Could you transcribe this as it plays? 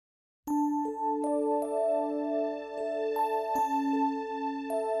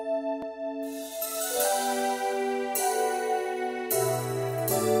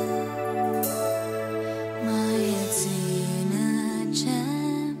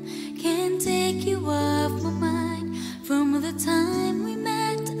take you off my mind. From the time we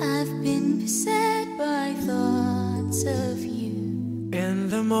met, I've been beset by thoughts of you. And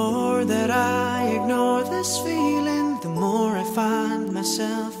the more that I ignore this feeling, the more I find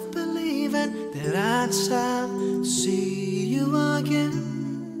myself believing that I'd stop to see you again.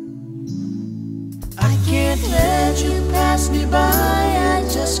 I can't let you pass me by, I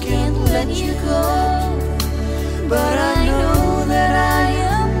just can't let you go. But I know that I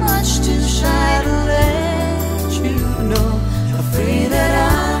am much too shy to let you know. Afraid that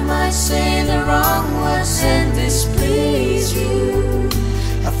I might say the wrong words and displease you.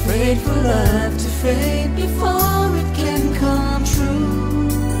 Afraid for love to fade before it can come true.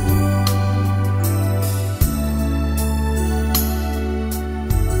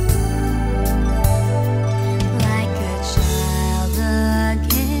 Like a child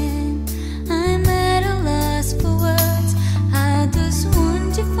again, I'm at a loss for words. How does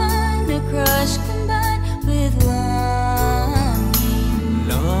one define a crush combined with longing?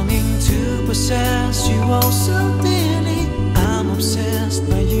 Longing to possess you oh so dear.